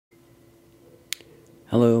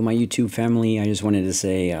Hello, my YouTube family. I just wanted to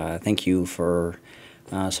say thank you for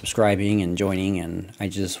subscribing and joining, and I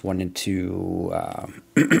just wanted to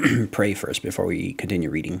pray first before we continue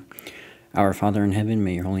reading. Our Father in heaven,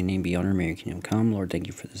 may your holy name be honored, may your kingdom come. Lord, thank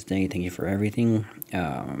you for this day. Thank you for everything.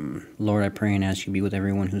 Lord, I pray and ask you to be with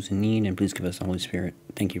everyone who's in need, and please give us the Holy Spirit.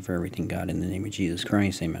 Thank you for everything, God, in the name of Jesus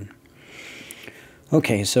Christ. Amen.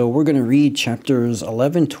 Okay, so we're going to read chapters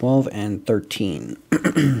 11, 12, and 13.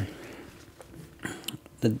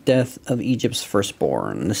 The death of Egypt's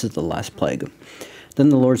firstborn. This is the last plague. Then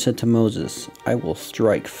the Lord said to Moses, I will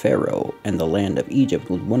strike Pharaoh and the land of Egypt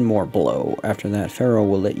with one more blow. After that, Pharaoh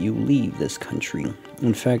will let you leave this country.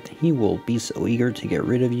 In fact, he will be so eager to get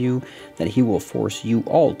rid of you that he will force you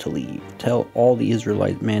all to leave. Tell all the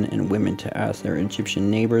Israelite men and women to ask their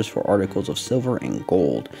Egyptian neighbors for articles of silver and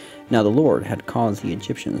gold. Now the Lord had caused the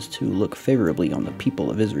Egyptians to look favorably on the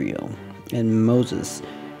people of Israel, and Moses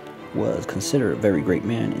was considered a very great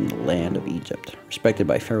man in the land of Egypt, respected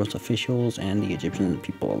by Pharaoh's officials and the Egyptian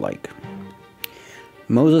people alike.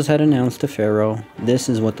 Moses had announced to Pharaoh, "This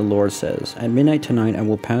is what the Lord says. At midnight tonight I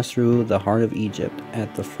will pass through the heart of Egypt.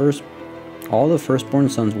 All the firstborn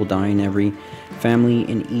sons will die in every family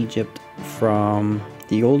in Egypt, from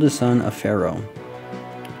the oldest son of Pharaoh,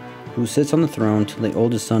 who sits on the throne, to the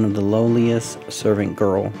oldest son of the lowliest servant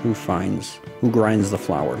girl who grinds the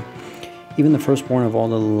flour. Even the firstborn of all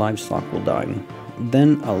the livestock will die.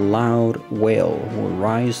 Then a loud wail will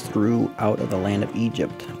rise out of the land of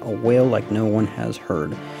Egypt, a wail like no one has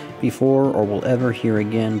heard before or will ever hear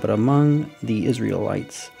again. But among the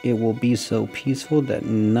Israelites it will be so peaceful that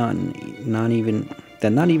not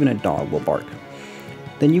even a dog will bark.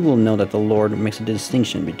 Then you will know that the Lord makes a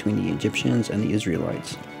distinction between the Egyptians and the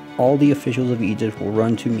Israelites. All the officials of Egypt will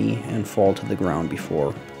run to me and fall to the ground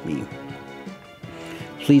before me.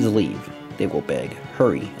 Please leave," they will beg.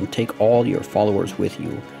 "Hurry and take all your followers with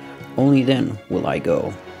you. Only then will I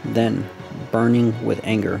go." Then, burning with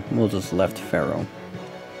anger, Moses left Pharaoh.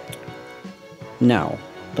 Now,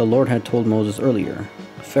 the Lord had told Moses earlier,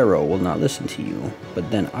 "Pharaoh will not listen to you, but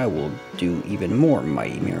then I will do even more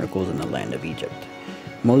mighty miracles in the land of Egypt."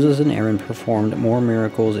 Moses and Aaron performed more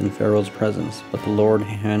miracles in Pharaoh's presence, but the Lord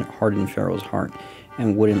had hardened Pharaoh's heart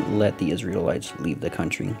and wouldn't let the Israelites leave the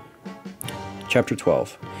country. Chapter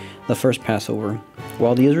 12. The first Passover.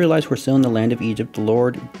 While the Israelites were still in the land of Egypt, the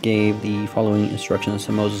Lord gave the following instructions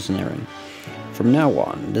to Moses and Aaron. "From now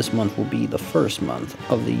on, this month will be the first month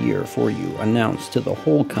of the year for you. Announce to the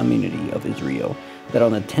whole community of Israel that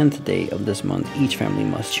on the 10th day of this month, each family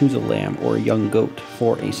must choose a lamb or a young goat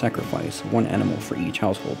for a sacrifice, one animal for each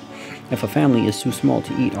household. If a family is too small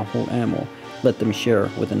to eat a whole animal, let them share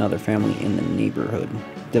with another family in the neighborhood.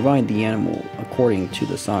 Divide the animal according to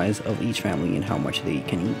the size of each family and how much they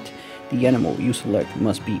can eat. The animal you select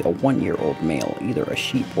must be a 1-year-old male, either a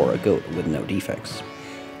sheep or a goat with no defects.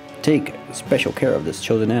 Take special care of this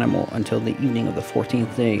chosen animal until the evening of the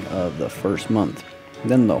 14th day of the first month.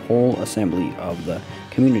 Then the whole assembly of the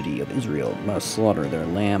community of Israel must slaughter their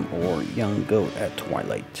lamb or young goat at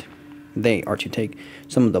twilight. They are to take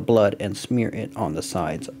some of the blood and smear it on the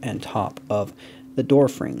sides and top of the door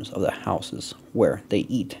frames of the houses where they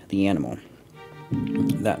eat the animal.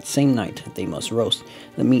 That same night they must roast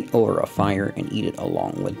the meat over a fire and eat it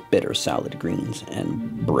along with bitter salad greens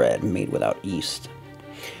and bread made without yeast.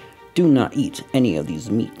 Do not eat any of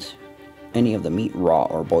the meat raw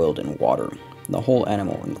or boiled in water. The whole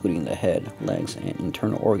animal, including the head, legs, and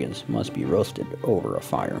internal organs, must be roasted over a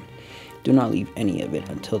fire. Do not leave any of it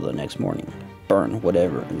until the next morning. Burn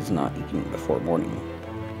whatever is not eaten before morning.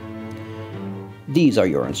 These are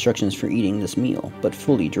your instructions for eating this meal, but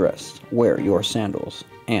fully dressed. Wear your sandals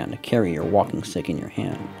and carry your walking stick in your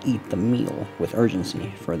hand. Eat the meal with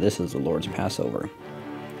urgency, for this is the Lord's Passover.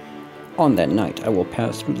 On that night I will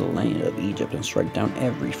pass through the land of Egypt and strike down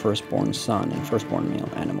every firstborn son and firstborn male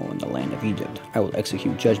animal in the land of Egypt. I will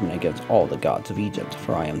execute judgment against all the gods of Egypt,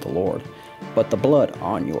 for I am the Lord. But the blood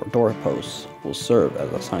on your doorposts will serve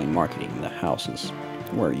as a sign marking the houses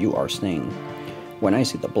where you are staying. When I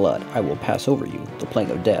see the blood, I will pass over you. The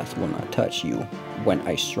plague of death will not touch you when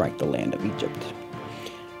I strike the land of Egypt.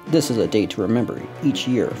 This is a day to remember. Each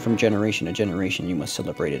year, from generation to generation, you must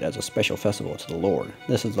celebrate it as a special festival to the Lord.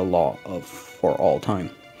 This is the law for all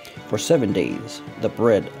time. For 7 days, the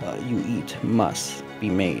bread you eat must be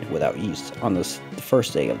made without yeast. On the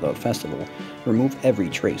first day of the festival, remove every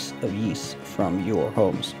trace of yeast from your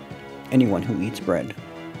homes. Anyone who eats bread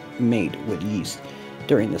made with yeast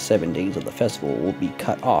during the 7 days of the festival will be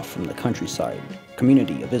cut off from the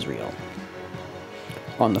community of Israel.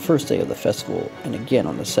 On the first day of the festival, and again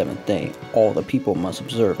on the 7th day, all the people must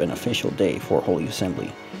observe an official day for Holy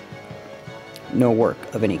Assembly. No work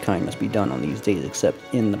of any kind must be done on these days except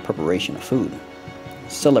in the preparation of food.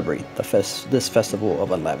 Celebrate this festival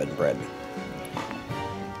of unleavened bread,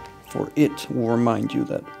 for it will remind you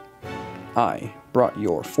that I brought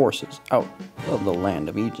your forces out of the land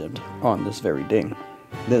of Egypt on this very day.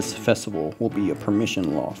 This festival will be a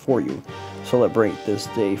permission law for you. Celebrate this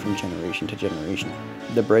day from generation to generation.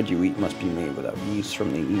 The bread you eat must be made without yeast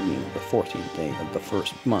from the evening of the 14th day of the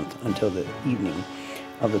first month until the evening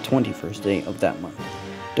of the 21st day of that month.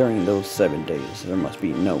 During those 7 days, there must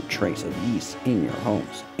be no trace of yeast in your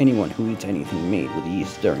homes. Anyone who eats anything made with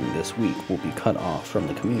yeast during this week will be cut off from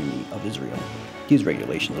the community of Israel. These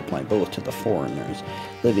regulations apply both to the foreigners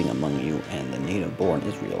living among you and the native-born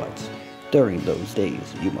Israelites. During those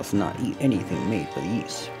days, you must not eat anything made with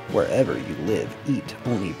yeast. Wherever you live, eat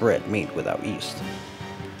only bread made without yeast.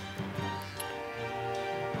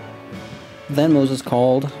 Then Moses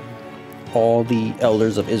called all the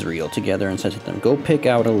elders of Israel together and said to them, "Go pick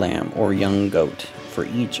out a lamb or young goat for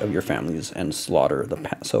each of your families and slaughter the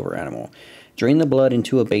Passover animal. Drain the blood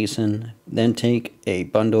into a basin, then take a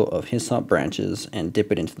bundle of hyssop branches and dip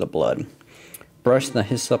it into the blood. Brush the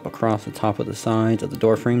hyssop across the top of the sides of the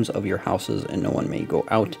doorframes of your houses, and no one may go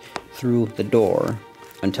out through the door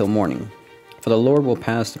until morning. For the Lord will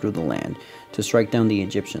pass through the land to strike down the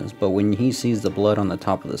Egyptians, but when he sees the blood on the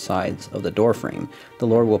top of the sides of the doorframe, the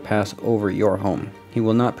Lord will pass over your home. He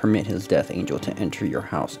will not permit his death angel to enter your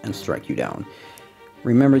house and strike you down.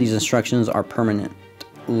 Remember, these instructions are permanent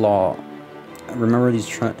law. Remember,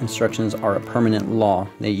 these instructions are a permanent law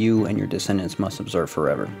that you and your descendants must observe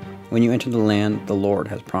forever. When you enter the land the Lord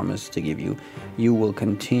has promised to give you, you will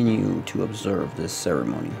continue to observe this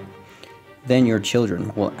ceremony. Then your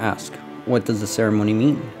children will ask, 'What does the ceremony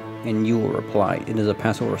mean?' And you will reply, 'It is a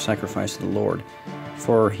Passover sacrifice to the Lord,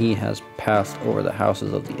 for he has passed over the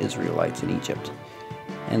houses of the Israelites in Egypt.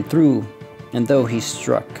 And though he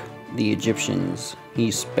struck the Egyptians,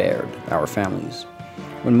 he spared our families.'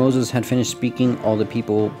 When Moses had finished speaking, all the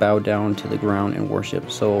people bowed down to the ground and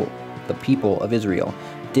worshiped. So the people of Israel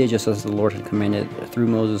did just as the Lord had commanded through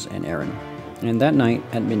Moses and Aaron. And that night,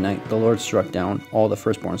 at midnight, the Lord struck down all the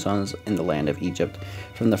firstborn sons in the land of Egypt,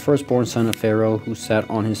 from the firstborn son of Pharaoh who sat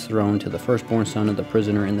on his throne to the firstborn son of the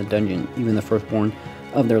prisoner in the dungeon. Even the firstborn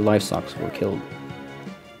of their livestock were killed.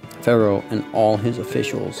 Pharaoh and all his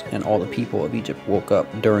officials and all the people of Egypt woke up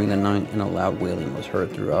during the night, and a loud wailing was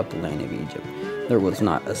heard throughout the land of Egypt. There was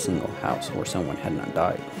not a single house where someone had not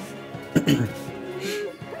died.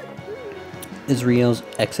 Israel's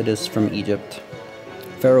exodus from Egypt.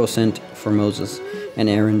 Pharaoh sent for Moses and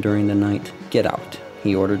Aaron during the night. "Get out,"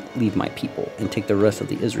 he ordered, "leave my people, and take the rest of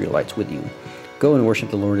the Israelites with you. Go and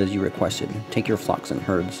worship the Lord as you requested. Take your flocks and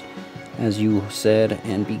herds, as you said,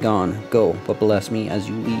 and be gone. Go, but bless me as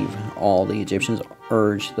you leave." All the Egyptians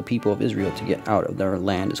urged the people of Israel to get out of their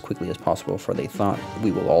land as quickly as possible, for they thought,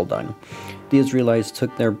 "We will all die." The Israelites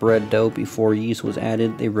took their bread dough before yeast was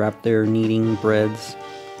added. They wrapped their kneading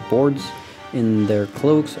boards in their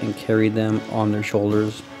cloaks and carried them on their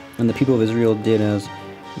shoulders. And the people of Israel did as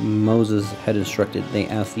Moses had instructed. They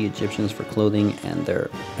asked the Egyptians for clothing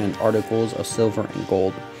and articles of silver and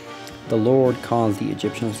gold. The Lord caused the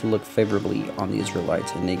Egyptians to look favorably on the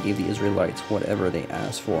Israelites, and they gave the Israelites whatever they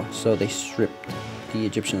asked for. So they stripped the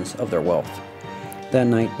Egyptians of their wealth. That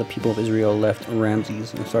night, the people of Israel left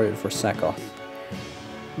Ramses and started for Succoth.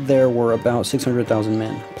 There were about 600,000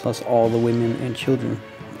 men, plus all the women and children.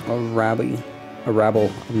 A rabble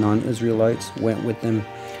of non-Israelites went with them,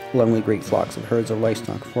 along with great flocks of herds of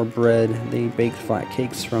livestock. For bread, they baked flat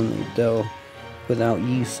cakes from the dough without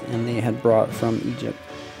yeast, and they had brought from Egypt.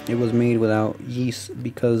 It was made without yeast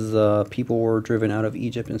because people were driven out of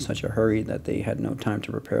Egypt in such a hurry that they had no time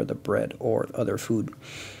to prepare the bread or other food.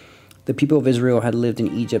 The people of Israel had lived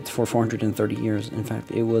in Egypt for 430 years. In fact,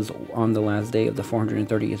 it was on the last day of the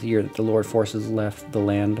 430th year that the Lord's forces left the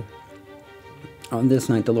land. On this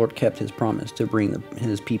night, the Lord kept his promise to bring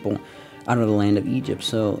his people out of the land of Egypt.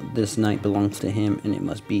 So this night belongs to him, and it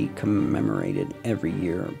must be commemorated every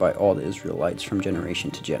year by all the Israelites from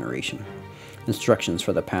generation to generation. Instructions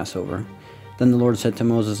for the Passover. Then the Lord said to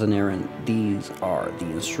Moses and Aaron, "These are the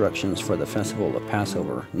instructions for the festival of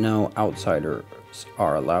Passover. No outsiders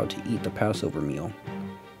are allowed to eat the Passover meal,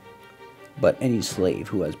 but any slave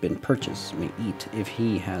who has been purchased may eat if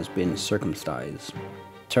he has been circumcised.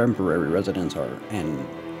 Temporary residents and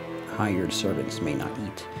hired servants may not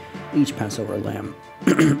eat. Each Passover lamb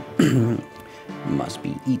must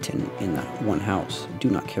be eaten in one house. Do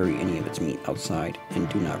not carry any of its meat outside, and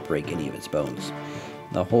do not break any of its bones.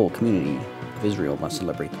 The whole community of Israel must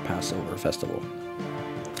celebrate the Passover festival.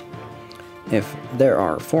 If there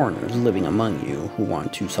are foreigners living among you who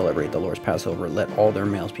want to celebrate the Lord's Passover, let all their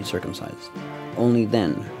males be circumcised. Only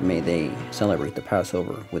then may they celebrate the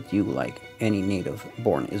Passover with you like any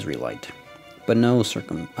native-born Israelite. But no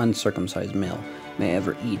uncircumcised male may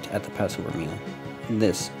ever eat at the Passover meal.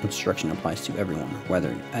 This instruction applies to everyone,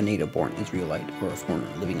 whether a native-born Israelite or a foreigner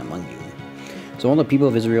living among you. So all the people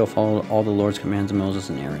of Israel followed all the Lord's commands of Moses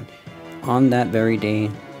and Aaron. On that very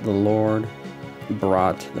day, the Lord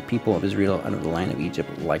brought the people of Israel out of the land of Egypt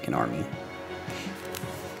like an army.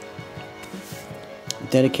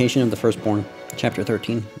 Dedication of the firstborn, chapter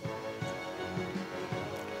 13.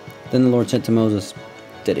 Then the Lord said to Moses,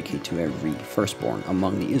 dedicate to every firstborn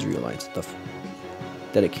among the Israelites,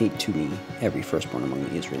 dedicate to me every firstborn among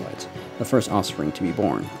the Israelites. The first offspring to be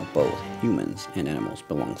born of both humans and animals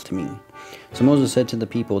belongs to me. So Moses said to the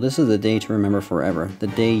people, this is the day to remember forever, the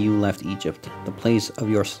day you left Egypt, the place of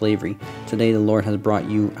your slavery. Today the Lord has brought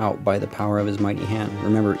you out by the power of his mighty hand.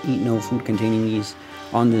 Remember, eat no food containing yeast.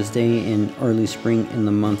 On this day in early spring in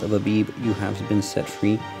the month of Abib, you have been set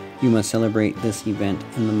free. You must celebrate this event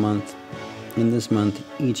in this month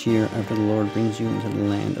each year after the Lord brings you into the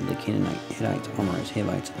land of the Canaanites, Hittites, Amorites,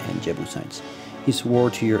 Hivites, and Jebusites. He swore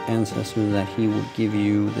to your ancestors that he would give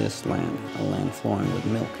you this land, a land flowing with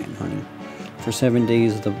milk and honey. For 7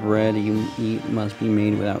 days the bread you eat must be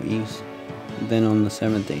made without yeast. Then on the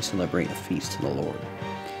seventh day celebrate a feast to the Lord.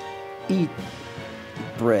 Eat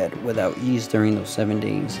bread without yeast during those 7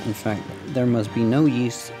 days. In fact, there must be no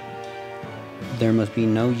yeast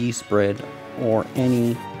bread or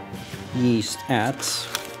any yeast at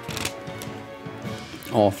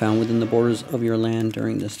all found within the borders of your land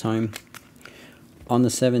during this time. On the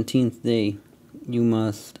 17th day, you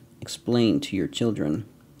must explain to your children,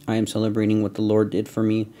 I am celebrating what the Lord did for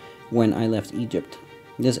me when I left Egypt.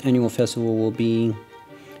 This annual festival will be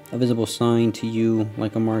a visible sign to you,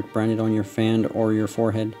 like a mark branded on your fan or your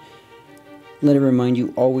forehead. Let it remind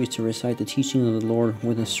you always to recite the teaching of the Lord.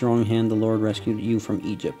 With a strong hand the Lord rescued you from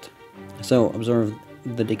Egypt. So observe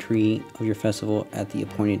the decree of your festival at the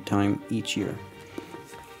appointed time each year.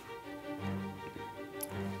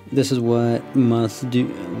 This is what you must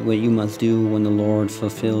do when the Lord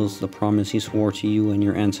fulfills the promise he swore to you and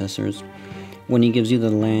your ancestors. When he gives you the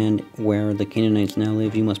land where the Canaanites now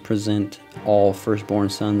live, you must present all firstborn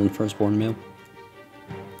sons and firstborn male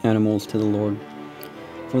animals to the Lord,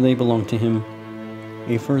 for they belong to him.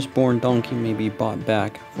 A firstborn donkey may be bought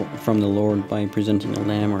back from the Lord by presenting a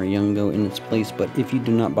lamb or a young goat in its place, but if you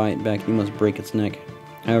do not buy it back, you must break its neck.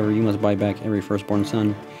 However, you must buy back every firstborn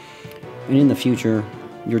son. And in the future,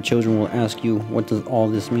 your children will ask you, what does all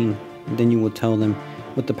this mean? Then you will tell them,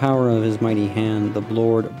 with the power of his mighty hand, the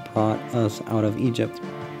Lord brought us out of Egypt,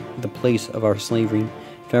 the place of our slavery.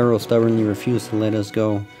 Pharaoh stubbornly refused to let us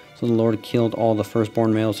go, so the Lord killed all the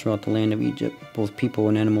firstborn males throughout the land of Egypt, both people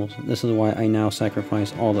and animals. This is why I now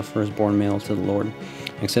sacrifice all the firstborn males to the Lord,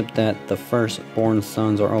 except that the firstborn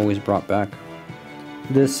sons are always brought back.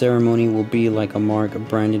 This ceremony will be like a mark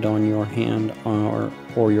branded on your hand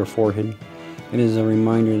or your forehead. It is a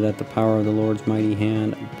reminder that the power of the Lord's mighty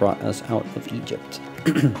hand brought us out of Egypt.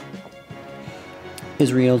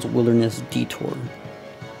 Israel's wilderness detour.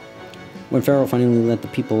 When Pharaoh finally let the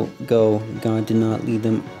people go, God did not lead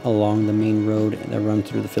them along the main road that runs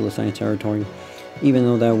through the Philistine territory. Even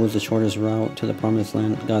though that was the shortest route to the promised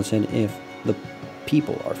land, God said if the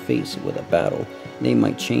people are faced with a battle, they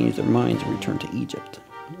might change their minds and return to Egypt.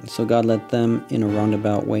 So God led them in a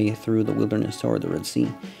roundabout way through the wilderness toward the Red Sea.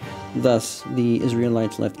 Thus, the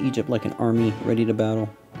Israelites left Egypt like an army ready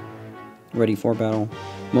for battle.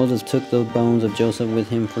 Moses took the bones of Joseph with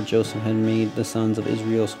him, for Joseph had made the sons of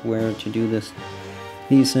Israel swear to do this.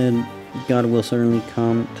 He said, God will certainly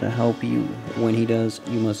come to help you. When he does,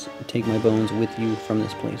 you must take my bones with you from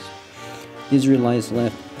this place. The Israelites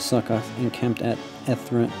left Succoth and camped at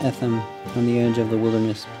Etham on the edge of the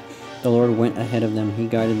wilderness. The Lord went ahead of them. He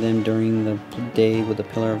guided them during the day with a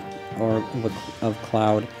pillar of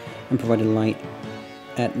cloud and provided light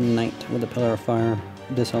at night with a pillar of fire.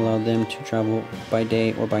 This allowed them to travel by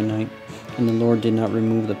day or by night, and the Lord did not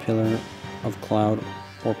remove the pillar of cloud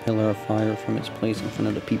or pillar of fire from its place in front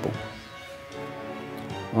of the people.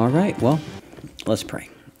 Alright, well, let's pray.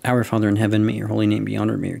 Our Father in heaven, may your holy name be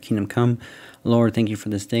honored, may your kingdom come. Lord, thank you for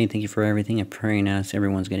this day, thank you for everything. I pray and ask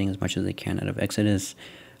everyone's getting as much as they can out of Exodus.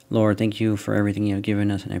 Lord, thank you for everything you have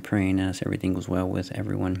given us, and I pray and ask everything goes well with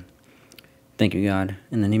everyone. Thank you, God.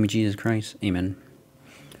 In the name of Jesus Christ, amen.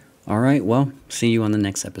 Alright, well, see you on the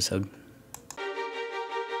next episode.